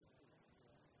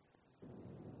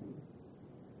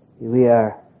We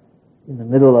are in the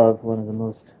middle of one of the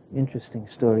most interesting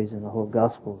stories in the whole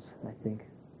Gospels, I think.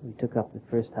 We took up the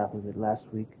first half of it last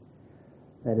week.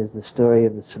 That is the story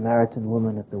of the Samaritan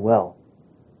woman at the well.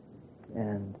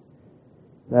 And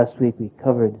last week we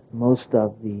covered most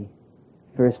of the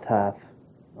first half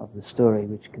of the story,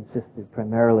 which consisted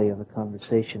primarily of a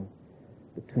conversation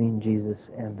between Jesus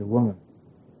and the woman,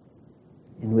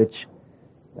 in which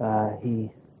he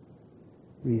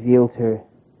revealed her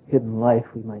hidden life,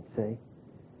 we might say,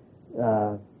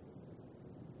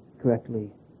 correctly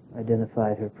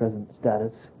identified her present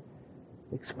status,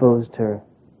 exposed her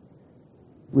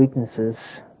weaknesses,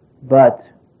 but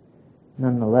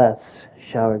nonetheless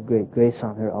showered great grace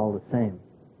on her all the same,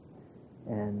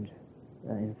 and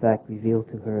in fact revealed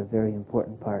to her a very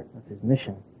important part of his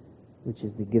mission, which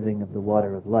is the giving of the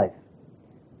water of life,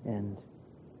 and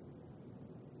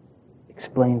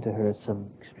explained to her some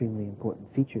extremely important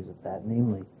features of that,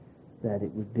 namely that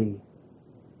it would be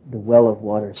the well of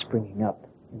water springing up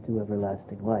into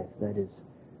everlasting life. That is,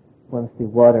 once the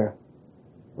water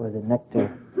or the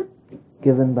nectar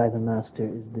given by the Master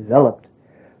is developed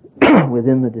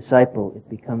within the disciple, it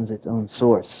becomes its own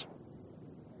source.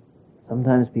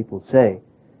 Sometimes people say,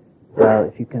 well,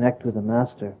 if you connect with the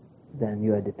Master, then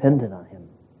you are dependent on him,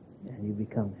 and you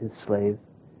become his slave,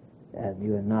 and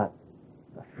you are not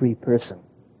a free person.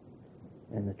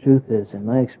 And the truth is, in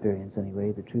my experience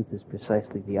anyway, the truth is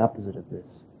precisely the opposite of this,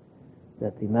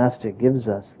 that the Master gives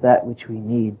us that which we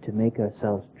need to make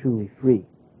ourselves truly free.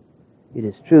 It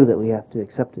is true that we have to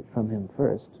accept it from him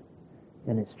first,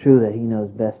 and it's true that he knows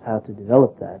best how to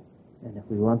develop that, and if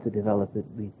we want to develop it,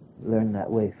 we learn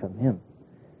that way from him.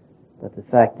 But the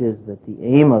fact is that the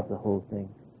aim of the whole thing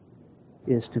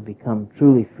is to become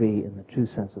truly free in the true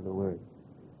sense of the word,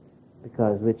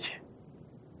 because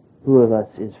who of us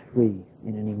is free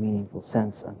in any meaningful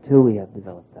sense until we have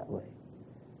developed that way?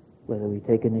 Whether we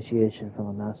take initiation from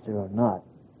a master or not,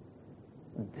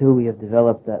 until we have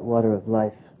developed that water of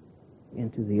life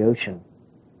into the ocean,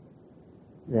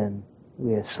 then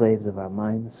we are slaves of our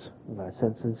minds, of our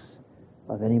senses,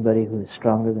 of anybody who is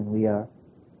stronger than we are,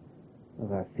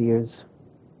 of our fears,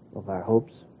 of our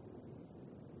hopes.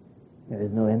 There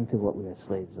is no end to what we are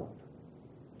slaves of.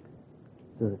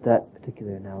 So that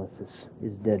particular analysis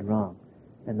is dead wrong.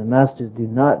 And the Masters do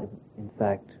not, in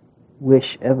fact,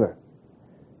 wish ever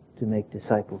to make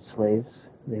disciples slaves.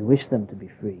 They wish them to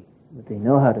be free, but they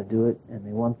know how to do it, and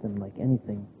they want them, like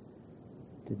anything,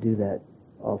 to do that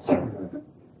also.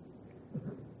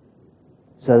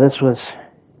 So this was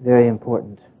very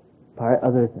important part.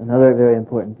 Another very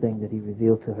important thing that he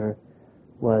revealed to her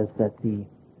was that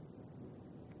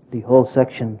the whole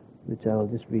section, which I will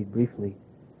just read briefly,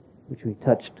 which we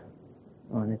touched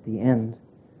on at the end,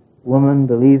 "Woman,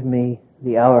 believe me,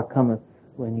 the hour cometh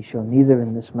when ye shall neither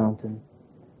in this mountain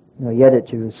nor yet at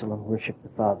Jerusalem worship the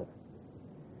Father.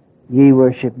 Ye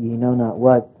worship ye know not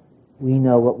what, we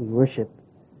know what we worship,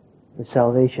 for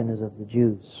salvation is of the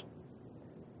Jews.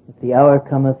 But the hour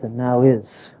cometh, and now is,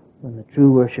 when the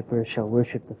true worshippers shall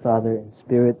worship the Father in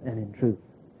spirit and in truth,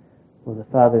 for the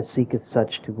Father seeketh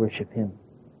such to worship him.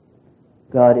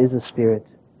 God is a spirit,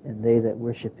 and they that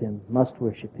worship him must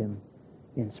worship him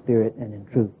in spirit and in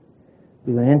truth."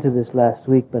 We went into this last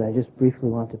week, but I just briefly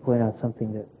want to point out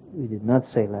something that we did not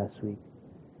say last week,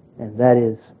 and that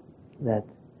is that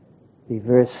the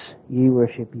verse, "Ye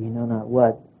worship ye know not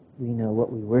what, we know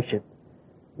what we worship,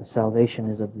 the salvation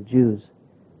is of the Jews,"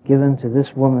 given to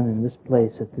this woman in this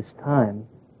place at this time,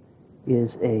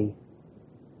 is a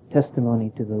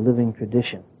testimony to the living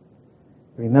tradition.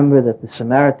 Remember that the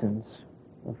Samaritans,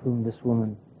 of whom this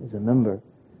woman is a member,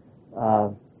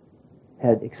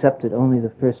 had accepted only the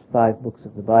first 5 books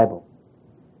of the Bible.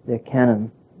 Their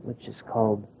canon, which is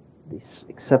called the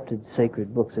accepted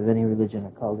sacred books of any religion,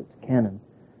 are called its canon.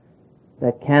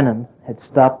 That canon had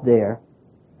stopped there,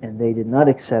 and they did not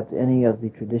accept any of the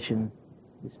tradition,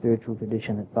 the spiritual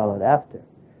tradition that followed after,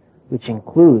 which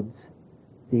includes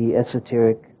the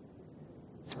esoteric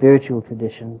spiritual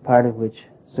tradition, part of which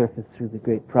surfaced through the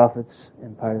great prophets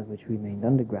and part of which remained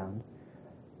underground,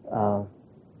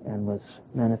 and was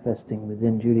manifesting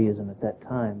within Judaism at that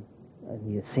time, in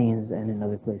the Essenes and in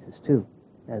other places too,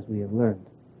 as we have learned.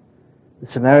 The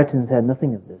Samaritans had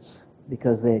nothing of this,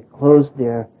 because they had closed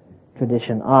their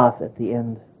tradition off at the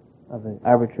end of an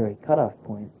arbitrary cutoff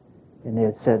point, and they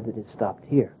had said that it stopped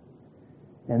here.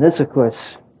 And this, of course,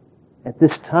 at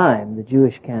this time, the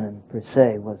Jewish canon per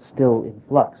se was still in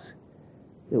flux.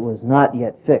 It was not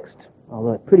yet fixed,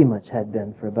 although it pretty much had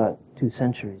been for about 2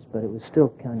 centuries, but it was still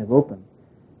kind of open.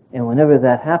 And whenever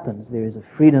that happens, there is a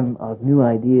freedom of new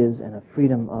ideas and a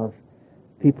freedom of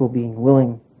people being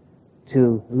willing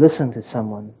to listen to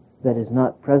someone that is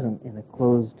not present in a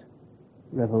closed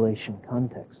revelation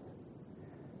context.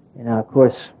 And now, of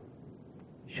course,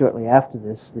 shortly after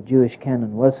this, the Jewish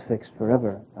canon was fixed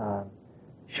forever,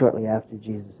 shortly after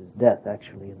Jesus' death,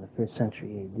 actually, in the 1st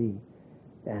century A.D.,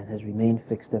 and has remained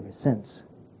fixed ever since.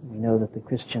 We know that the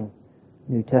Christian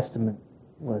New Testament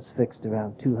was fixed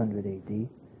around 200 A.D.,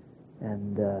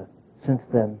 and since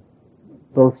then,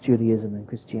 both Judaism and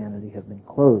Christianity have been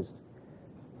closed,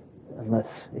 unless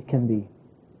it can be.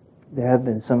 There have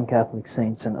been some Catholic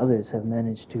saints and others have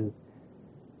managed to,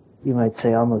 you might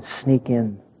say, almost sneak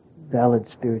in valid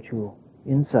spiritual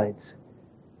insights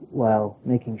while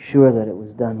making sure that it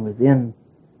was done within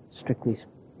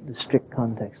the strict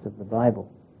context of the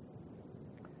Bible.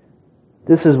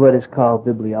 This is what is called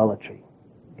bibliolatry,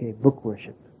 okay, book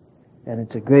worship. And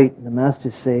the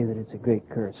masters say that it's a great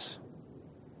curse.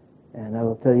 And I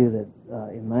will tell you that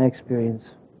in my experience,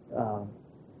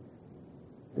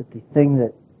 that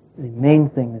the main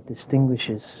thing that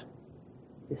distinguishes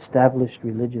established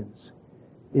religions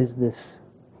is this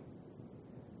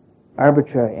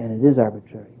arbitrary, and it is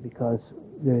arbitrary, because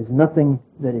there is nothing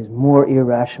that is more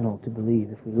irrational to believe,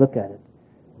 if we look at it,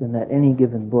 than that any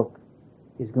given book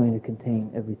is going to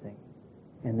contain everything,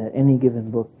 and that any given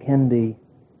book can be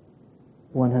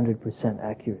 100%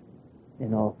 accurate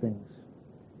in all things.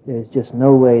 There is just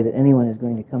no way that anyone is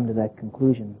going to come to that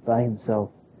conclusion by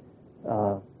himself,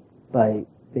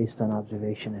 based on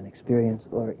observation and experience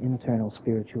or internal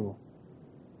spiritual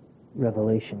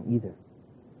revelation either.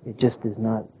 It just is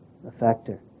not a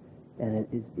factor. And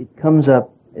it comes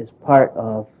up as part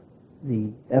of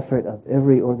the effort of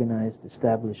every organized,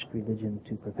 established religion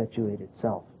to perpetuate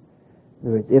itself. In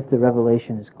other words, if the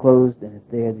revelation is closed and if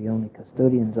they are the only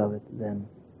custodians of it, then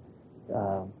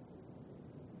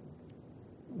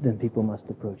people must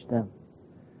approach them.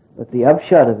 But the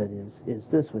upshot of it is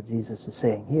this, what Jesus is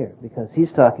saying here, because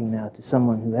he's talking now to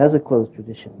someone who has a closed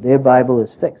tradition. Their Bible is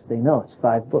fixed. They know it's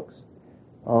 5 books,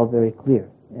 all very clear,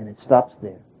 and it stops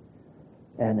there.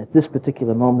 And at this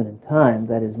particular moment in time,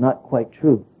 that is not quite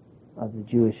true of the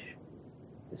Jewish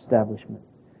establishment,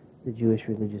 the Jewish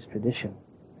religious tradition.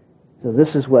 So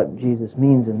this is what Jesus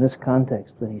means in this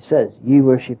context when he says, "Ye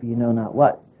worship ye know not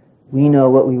what." We know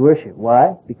what we worship.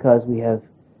 Why? Because we have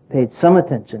paid some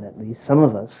attention, at least some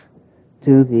of us,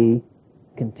 to the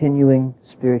continuing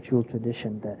spiritual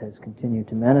tradition that has continued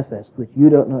to manifest, which you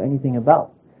don't know anything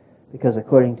about. Because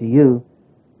according to you,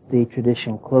 the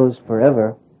tradition closed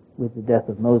forever with the death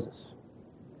of Moses.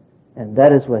 And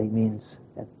that is what he means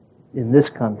in this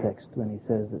context when he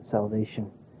says that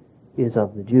salvation is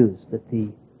of the Jews, that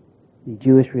the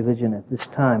Jewish religion at this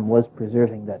time was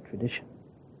preserving that tradition.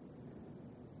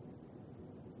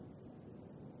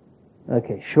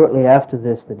 Okay, shortly after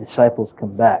this, the disciples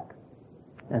come back.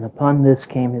 And upon this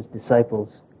came his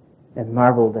disciples, and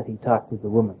marveled that he talked with the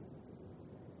woman.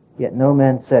 Yet no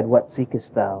man said, "What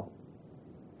seekest thou?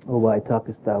 Or why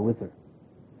talkest thou with her?"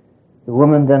 The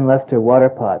woman then left her water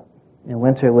pot, and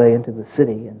went her way into the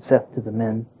city, and saith to the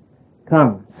men,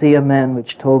 "Come, see a man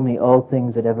which told me all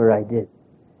things that ever I did.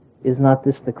 Is not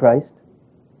this the Christ?"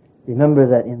 Remember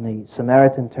that in the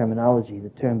Samaritan terminology, the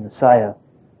term Messiah,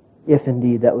 if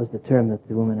indeed that was the term that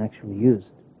the woman actually used,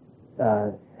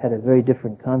 had a very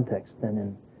different context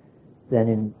than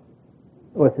in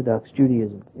Orthodox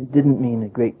Judaism. It didn't mean a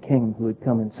great king who would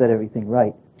come and set everything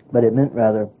right, but it meant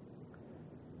rather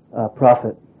a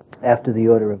prophet after the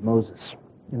order of Moses.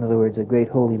 In other words, a great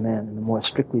holy man in the more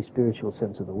strictly spiritual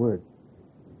sense of the word,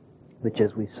 which,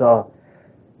 as we saw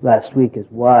last week, is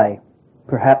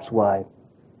perhaps why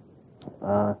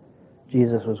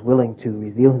Jesus was willing to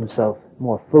reveal himself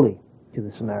more fully to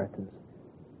the Samaritans,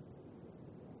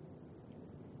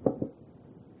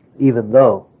 even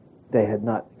though they had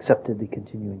not accepted the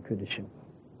continuing tradition.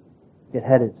 It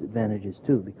had its advantages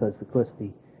too, because of course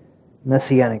the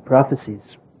messianic prophecies,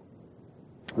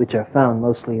 which are found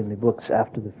mostly in the books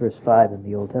after the first 5 in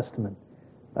the Old Testament,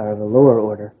 are of a lower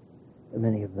order,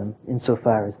 many of them,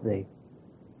 insofar as they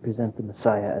present the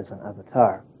Messiah as an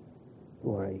avatar,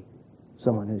 or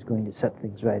someone who's going to set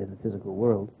things right in the physical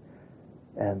world.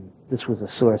 And this was a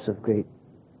source of great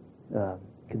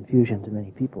confusion to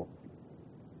many people.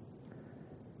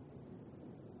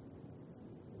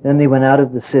 Then they went out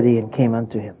of the city and came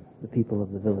unto him, the people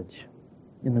of the village.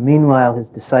 In the meanwhile his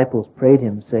disciples prayed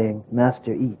him, saying,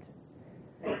 "Master, eat."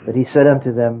 But he said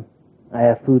unto them, "I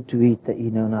have food to eat that ye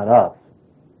know not of."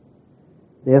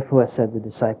 Therefore said the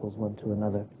disciples one to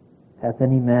another, "Hath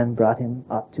any man brought him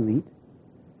aught to eat?"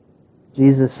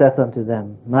 Jesus saith unto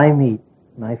them, "My meat,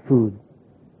 my food,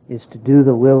 is to do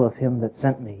the will of him that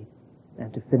sent me,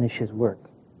 and to finish his work.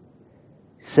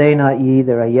 Say not ye,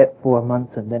 there are yet 4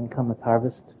 months, and then cometh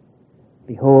harvest?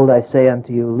 Behold, I say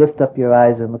unto you, lift up your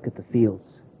eyes and look at the fields,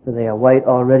 for they are white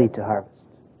already to harvest.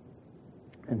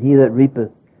 And he that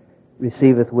reapeth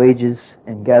receiveth wages,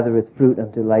 and gathereth fruit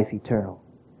unto life eternal,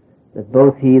 that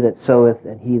both he that soweth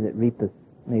and he that reapeth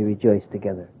may rejoice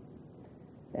together.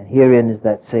 And herein is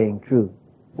that saying true,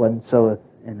 one soweth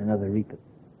and another reapeth.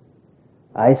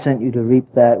 I sent you to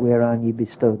reap that whereon ye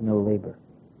bestowed no labor.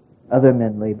 Other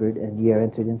men labored, and ye are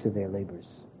entered into their labors.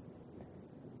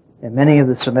 And many of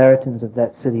the Samaritans of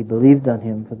that city believed on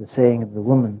him for the saying of the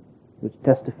woman, which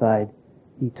testified,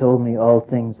 He told me all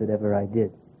things that ever I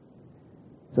did.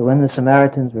 So when the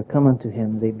Samaritans were come unto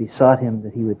him, they besought him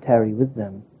that he would tarry with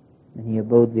them, and he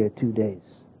abode there 2 days.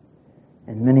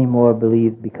 And many more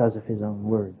believed because of his own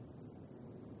word.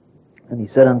 And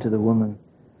he said unto the woman,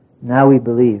 Now we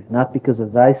believe, not because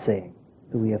of thy saying,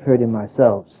 for we have heard him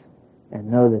ourselves,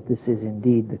 and know that this is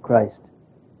indeed the Christ,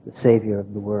 the Savior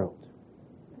of the world.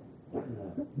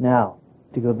 Now,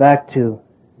 to go back to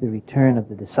the return of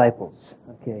the disciples,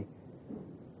 okay,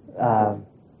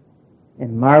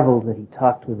 and marveled that he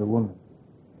talked with a woman.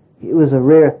 It was a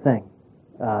rare thing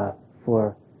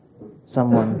for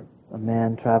someone, a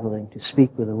man traveling, to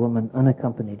speak with a woman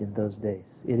unaccompanied in those days.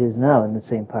 It is now in the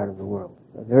same part of the world,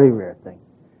 a very rare thing.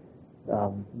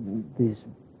 These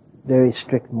very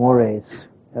strict mores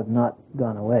have not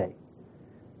gone away.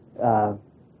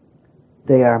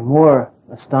 They are more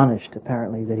astonished,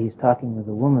 apparently, that he's talking with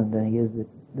a woman than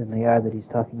they are that he's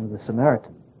talking with a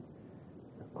Samaritan,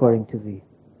 according to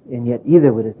and yet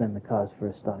either would have been the cause for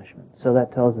astonishment. So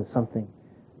that tells us something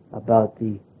about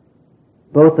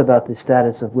both about the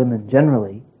status of women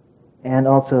generally, and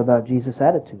also about Jesus'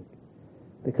 attitude.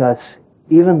 Because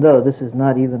even though this is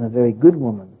not even a very good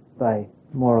woman by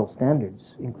moral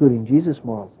standards, including Jesus'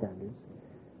 moral standards,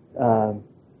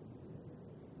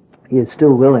 he is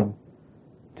still willing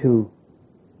to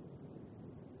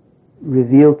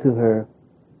reveal to her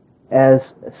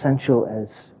as essential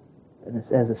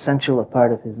a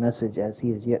part of his message as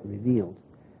he has yet revealed,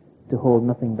 to hold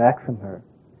nothing back from her,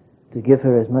 to give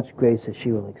her as much grace as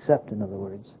she will accept, in other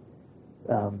words.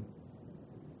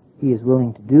 He is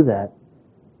willing to do that,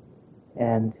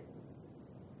 and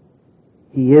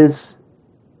he is,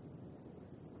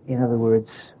 in other words,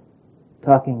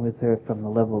 talking with her from the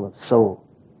level of soul.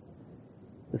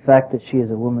 The fact that she is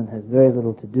a woman has very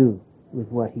little to do with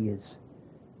what he is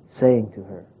saying to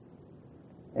her.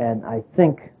 And I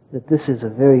think that this is a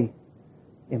very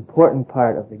important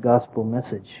part of the gospel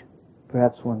message,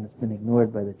 perhaps one that's been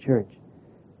ignored by the church,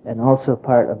 and also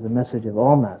part of the message of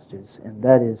all masters, and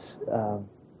that is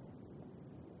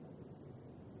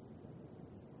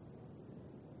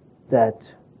that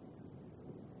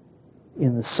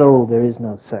in the soul there is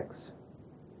no sex.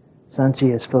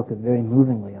 Sanchi has spoken very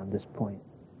movingly on this point,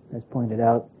 has pointed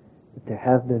out that there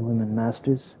have been women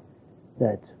masters,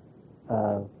 that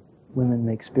women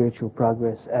make spiritual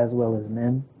progress as well as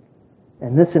men.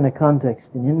 And this in a context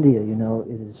in India,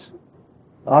 it has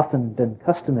often been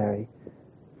customary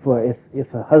for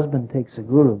if a husband takes a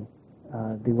guru,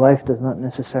 the wife does not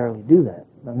necessarily do that.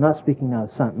 I'm not speaking now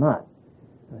of Sant Mat.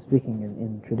 I'm speaking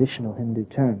in traditional Hindu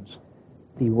terms.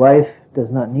 The wife does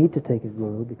not need to take a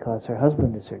guru because her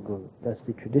husband is her guru. That's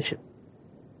the tradition.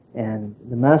 And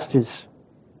the masters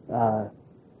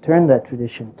turned that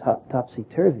tradition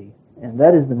topsy-turvy, and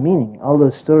that is the meaning. All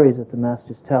those stories that the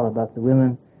masters tell about the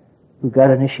women who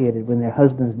got initiated when their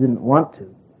husbands didn't want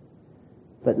to,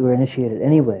 but were initiated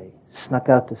anyway, snuck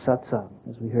out to satsang,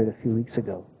 as we heard a few weeks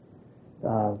ago.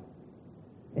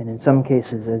 And in some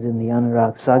cases, as in the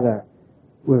Anurag Sagar,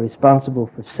 were responsible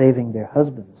for saving their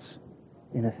husbands,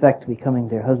 in effect becoming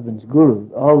their husband's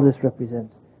guru. All this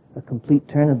represents a complete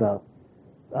turnabout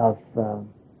of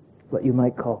what you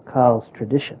might call Kal's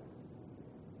tradition.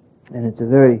 And it's a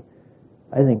very,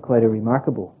 I think, quite a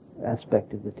remarkable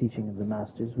aspect of the teaching of the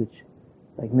masters, which,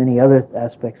 like many other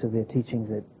aspects of their teachings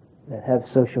that have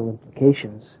social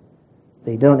implications,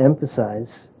 they don't emphasize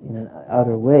in an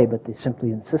outer way, but they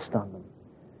simply insist on them.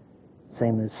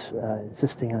 Same as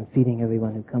insisting on feeding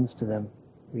everyone who comes to them,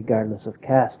 regardless of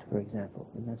caste, for example,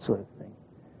 and that sort of thing.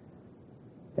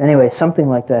 Anyway, something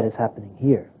like that is happening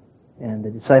here, and the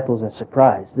disciples are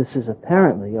surprised. This is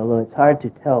apparently, although it's hard to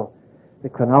tell the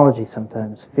chronology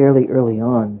sometimes, fairly early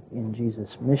on in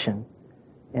Jesus' mission,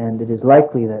 and it is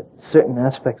likely that certain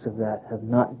aspects of that have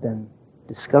not been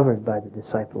discovered by the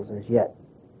disciples as yet,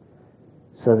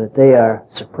 so that they are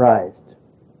surprised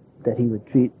that he would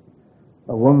treat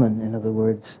a woman, in other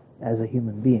words, as a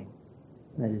human being.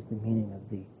 That is the meaning of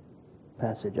the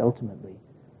passage ultimately,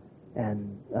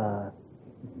 and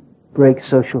break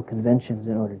social conventions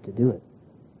in order to do it.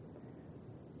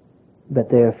 But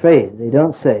they're afraid. They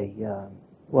don't say,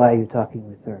 Why are you talking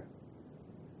with her?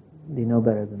 They know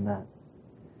better than that.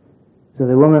 So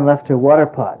the woman left her water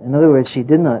pot. In other words, she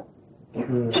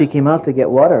came out to get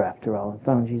water after all and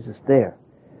found Jesus there.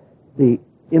 The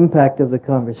impact of the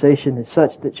conversation is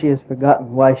such that she has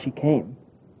forgotten why she came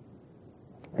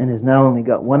and has now only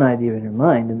got one idea in her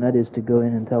mind, and that is to go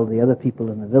in and tell the other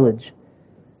people in the village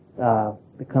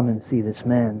to come and see this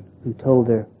man who told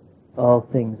her all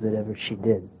things that ever she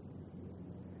did.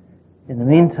 In the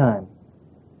meantime,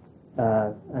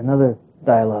 another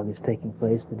dialogue is taking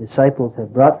place. The disciples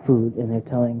have brought food and they're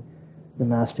telling the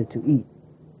master to eat.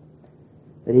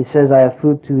 But he says, I have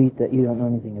food to eat that you don't know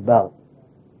anything about.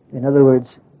 In other words,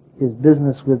 his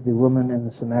business with the woman and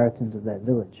the Samaritans of that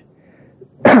village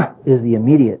is the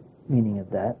immediate meaning of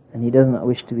that, and he does not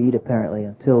wish to eat apparently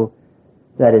until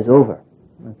that is over,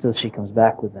 until she comes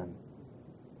back with them.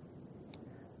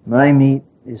 My meat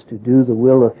is to do the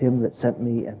will of him that sent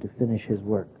me and to finish his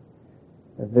work.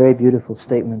 A very beautiful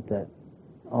statement that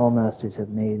all masters have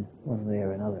made one way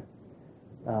or another.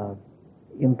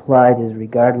 Implied is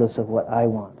regardless of what I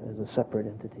want as a separate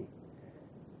entity.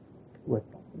 What,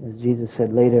 as Jesus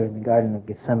said later in the Garden of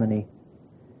Gethsemane,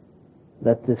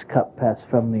 let this cup pass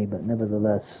from me, but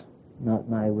nevertheless, not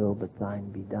my will, but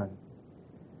thine be done.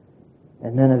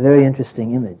 And then a very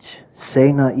interesting image.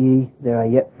 Say not ye, there are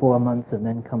yet 4 months, and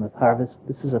then cometh harvest.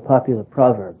 This is a popular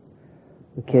proverb.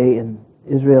 Okay, in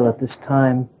Israel at this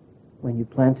time, when you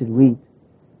planted wheat,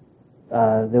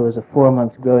 there was a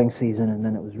 4-month growing season, and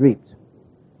then it was reaped.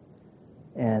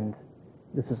 And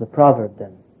this is a proverb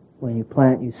then. When you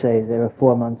plant, you say, there are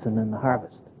 4 months, and then the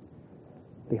harvest.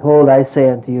 Behold, I say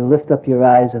unto you, lift up your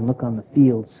eyes and look on the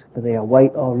fields, for they are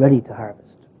white already to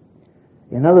harvest.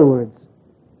 In other words,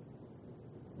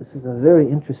 this is a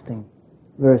very interesting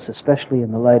verse, especially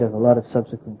in the light of a lot of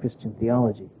subsequent Christian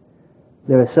theology.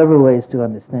 There are several ways to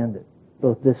understand it,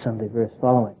 both this and the verse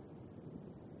following.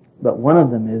 But one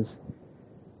of them is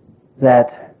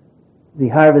that the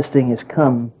harvesting has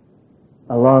come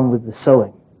along with the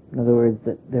sowing. In other words,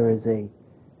 that there is a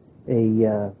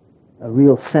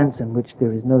real sense in which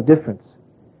there is no difference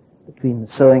between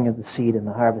the sowing of the seed and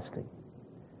the harvesting.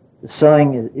 The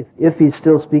sowing is, if he's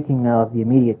still speaking now of the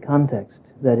immediate context,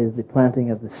 that is the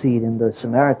planting of the seed in the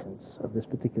Samaritans of this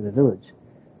particular village,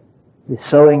 the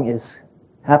sowing is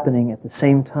happening at the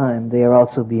same time they are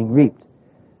also being reaped.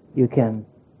 You can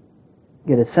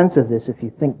get a sense of this if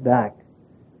you think back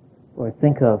or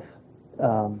think of,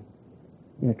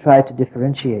 try to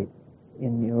differentiate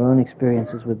in your own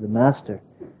experiences with the Master.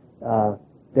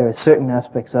 There are certain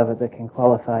aspects of it that can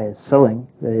qualify as sowing,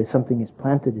 that is, something is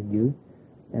planted in you,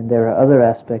 and there are other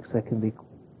aspects that can be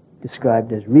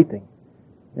described as reaping,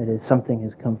 that is, something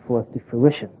has come forth to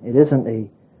fruition. It isn't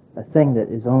a thing that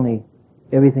is only,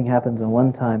 everything happens in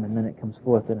one time and then it comes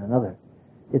forth in another.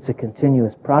 It's a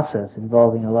continuous process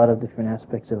involving a lot of different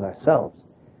aspects of ourselves,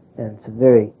 and it's a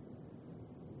very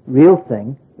real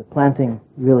thing. The planting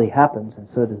really happens, and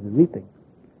so does the reaping.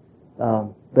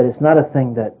 But it's not a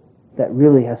thing that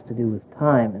really has to do with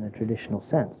time in a traditional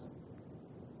sense.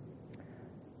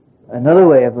 Another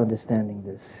way of understanding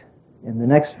this, in the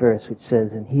next verse, which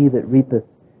says, And he that reapeth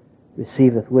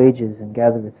receiveth wages, and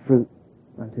gathereth fruit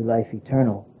unto life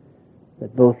eternal,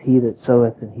 that both he that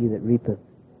soweth and he that reapeth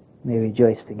may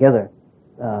rejoice together.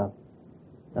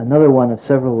 Another one of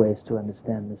several ways to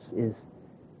understand this is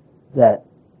that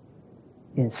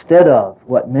instead of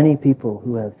what many people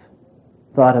who have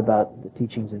thought about the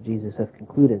teachings of Jesus have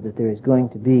concluded, that there is going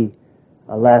to be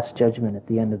a last judgment at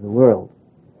the end of the world,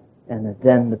 and that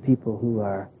then the people who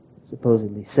are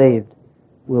supposedly saved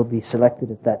will be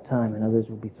selected at that time and others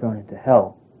will be thrown into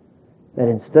hell. That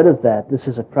instead of that, this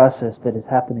is a process that is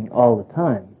happening all the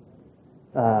time.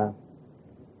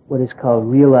 What is called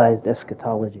realized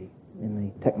eschatology in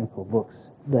the technical books.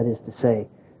 That is to say,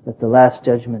 that the last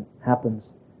judgment happens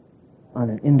on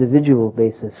an individual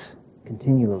basis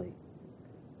continually,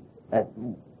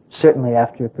 certainly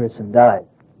after a person died.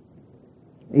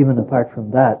 Even apart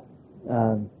from that,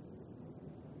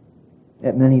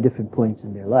 at many different points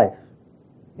in their life,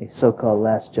 a so-called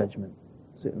last judgment,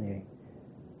 certainly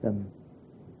a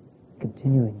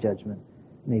continuing judgment,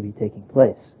 may be taking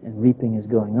place, and reaping is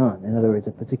going on. In other words,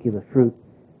 a particular fruit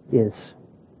is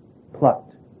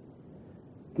plucked.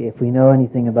 Okay, if we know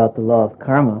anything about the law of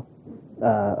karma,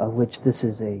 of which this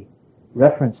is a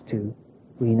reference to,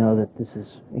 we know that this is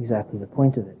exactly the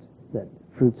point of it, that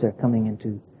fruits are coming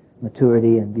into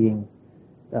maturity and being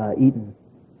eaten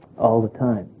all the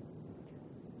time.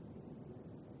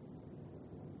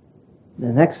 The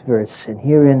next verse, and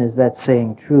herein is that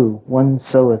saying true, one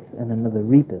soweth and another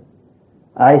reapeth.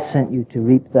 I sent you to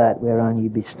reap that whereon ye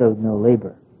bestowed no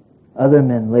labor. Other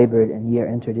men labored, and ye are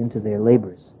entered into their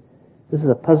labors. This is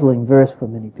a puzzling verse for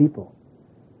many people.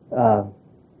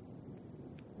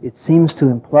 It seems to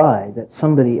imply that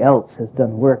somebody else has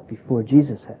done work before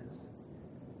Jesus has.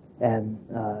 And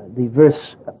the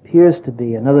verse appears to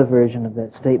be another version of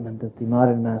that statement that the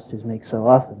modern masters make so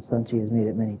often. Sanchi has made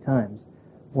it many times.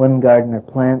 One gardener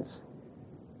plants,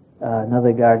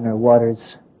 another gardener waters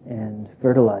and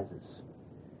fertilizes.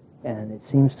 And it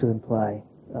seems to imply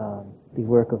the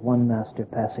work of one master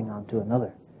passing on to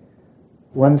another.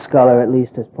 One scholar at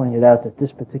least has pointed out that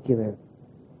this particular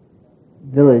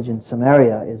village in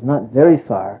Samaria is not very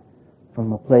far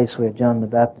from a place where John the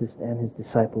Baptist and his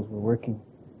disciples were working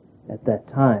at that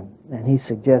time, and he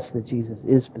suggests that Jesus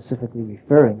is specifically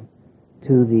referring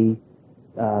to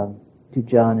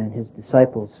John and his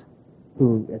disciples,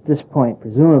 who at this point,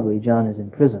 presumably, John is in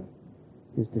prison.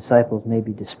 His disciples may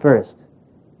be dispersed,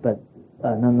 but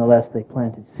nonetheless they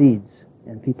planted seeds,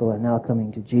 and people are now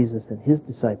coming to Jesus and his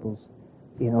disciples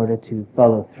in order to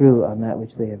follow through on that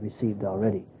which they have received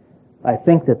already. I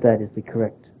think that that is the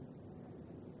correct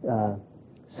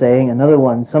saying. Another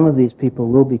one, some of these people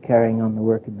will be carrying on the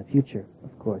work in the future,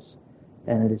 of course.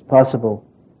 And it is possible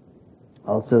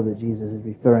also that Jesus is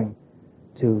referring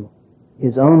to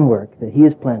his own work, that he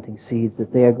is planting seeds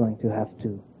that they are going to have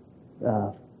to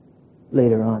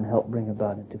later on help bring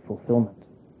about into fulfillment.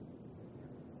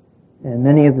 And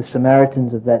many of the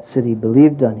Samaritans of that city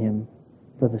believed on him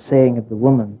for the saying of the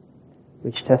woman,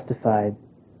 which testified,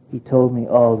 "He told me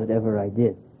all that ever I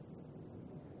did."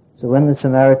 So when the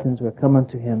Samaritans were come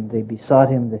unto him, they besought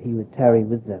him that he would tarry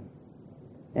with them.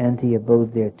 And he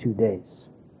abode there 2 days.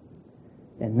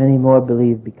 And many more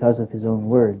believed because of his own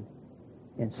word,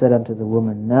 and said unto the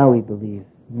woman, Now we believe,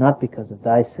 not because of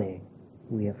thy saying,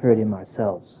 we have heard him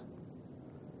ourselves.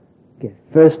 Okay,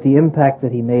 first, the impact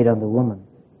that he made on the woman.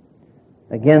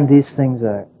 Again, these things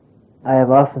I have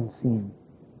often seen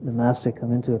the master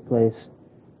come into a place,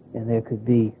 and there could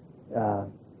be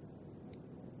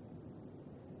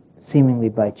seemingly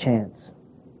by chance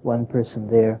one person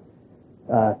there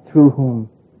through whom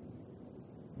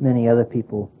many other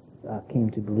people came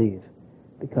to believe,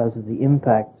 because of the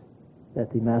impact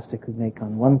that the master could make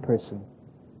on one person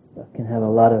can have a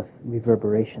lot of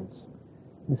reverberations.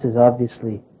 This is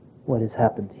obviously what has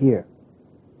happened here.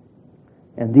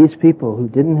 And these people who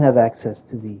didn't have access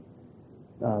to the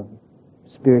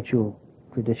spiritual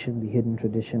tradition, the hidden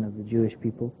tradition of the Jewish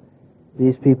people,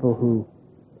 these people who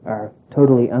are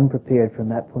totally unprepared from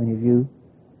that point of view,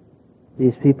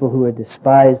 these people who are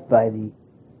despised by the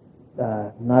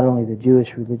not only the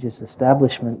Jewish religious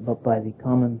establishment, but by the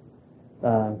common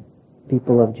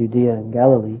people of Judea and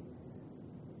Galilee,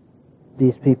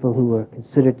 these people who were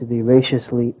considered to be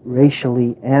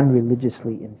racially and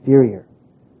religiously inferior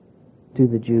to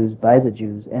the Jews, by the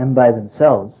Jews, and by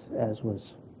themselves, as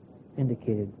was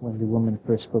indicated when the woman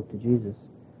first spoke to Jesus,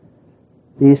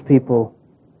 these people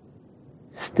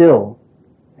still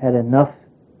had enough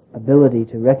ability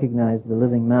to recognize the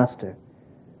living master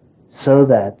so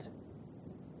that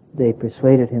they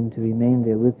persuaded him to remain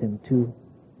there with him 2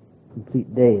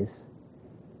 complete days,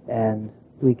 and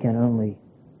we can only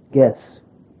guess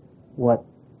what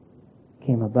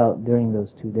came about during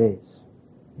those 2 days.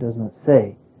 It does not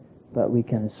say, but we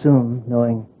can assume,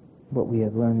 knowing what we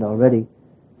have learned already,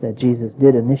 that Jesus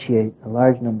did initiate a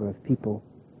large number of people,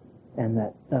 and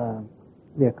that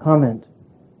their comment,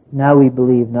 "Now we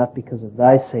believe not because of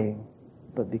thy saying,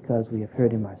 but because we have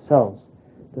heard him ourselves,"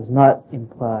 does not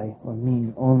imply or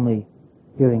mean only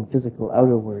hearing physical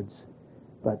outer words,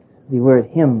 but the word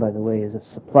him, by the way, is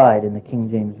supplied in the King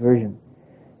James Version.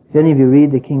 If any of you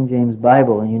read the King James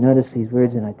Bible and you notice these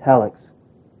words in italics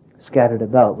scattered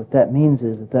about, what that means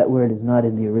is that that word is not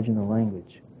in the original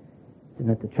language, and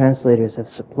that the translators have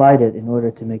supplied it in order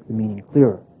to make the meaning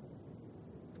clearer.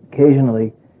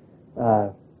 Occasionally,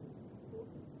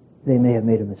 they may have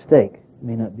made a mistake,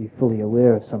 may not be fully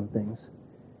aware of some things,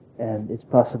 and it's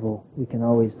possible we can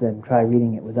always then try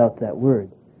reading it without that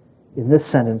word. In this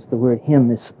sentence, the word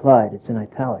him is supplied. It's in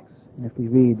italics. And if we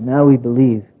read, "Now we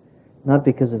believe, not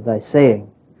because of thy saying,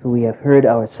 for we have heard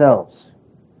ourselves,"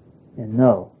 and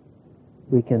know,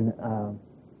 we can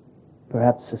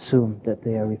perhaps assume that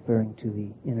they are referring to the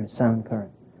inner sound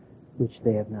current, which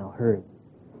they have now heard.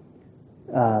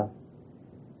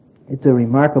 It's a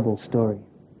remarkable story,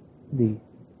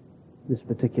 this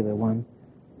particular one,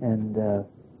 and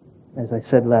as I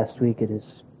said last week, it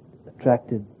has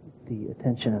attracted the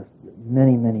attention of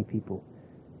many, many people.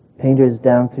 Painters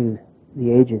down through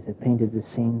the ages have painted this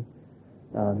scene.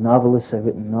 Novelists have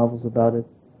written novels about it.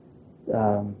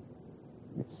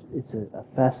 It's a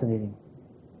fascinating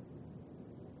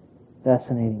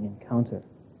encounter.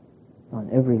 on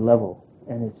every level.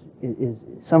 And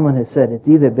someone has said it's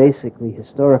either basically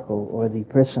historical or the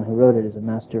person who wrote it is a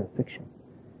master of fiction,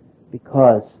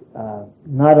 because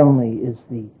not only is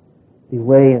the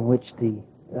way in which the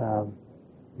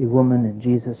woman and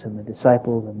Jesus and the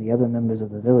disciples and the other members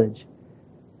of the village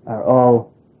are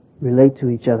all relate to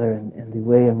each other, and the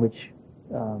way in which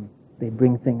they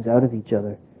bring things out of each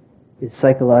other is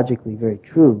psychologically very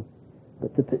true,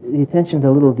 but the attention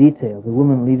to little detail, the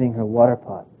woman leaving her water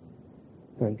pot,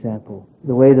 for example,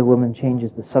 the way the woman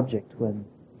changes the subject when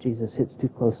Jesus hits too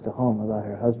close to home about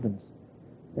her husbands,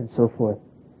 and so forth.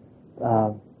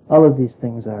 All of these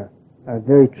things are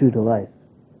very true to life,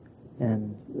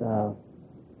 and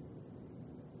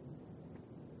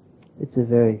it's a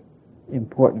very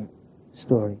important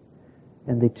story.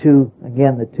 And the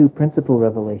two principal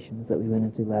revelations that we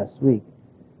went into last week,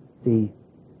 the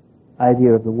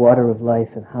idea of the water of life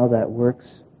and how that works,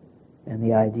 and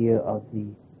the idea of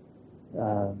the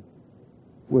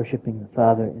worshiping the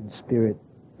Father in spirit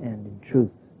and in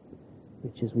truth,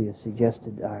 which, as we have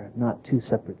suggested, are not two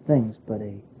separate things, but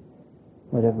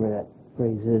whatever that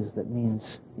phrase is that means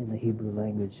in the Hebrew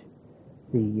language,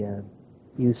 the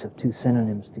use of two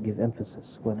synonyms to give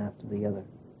emphasis one after the other.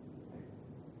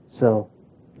 So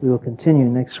we will continue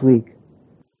next week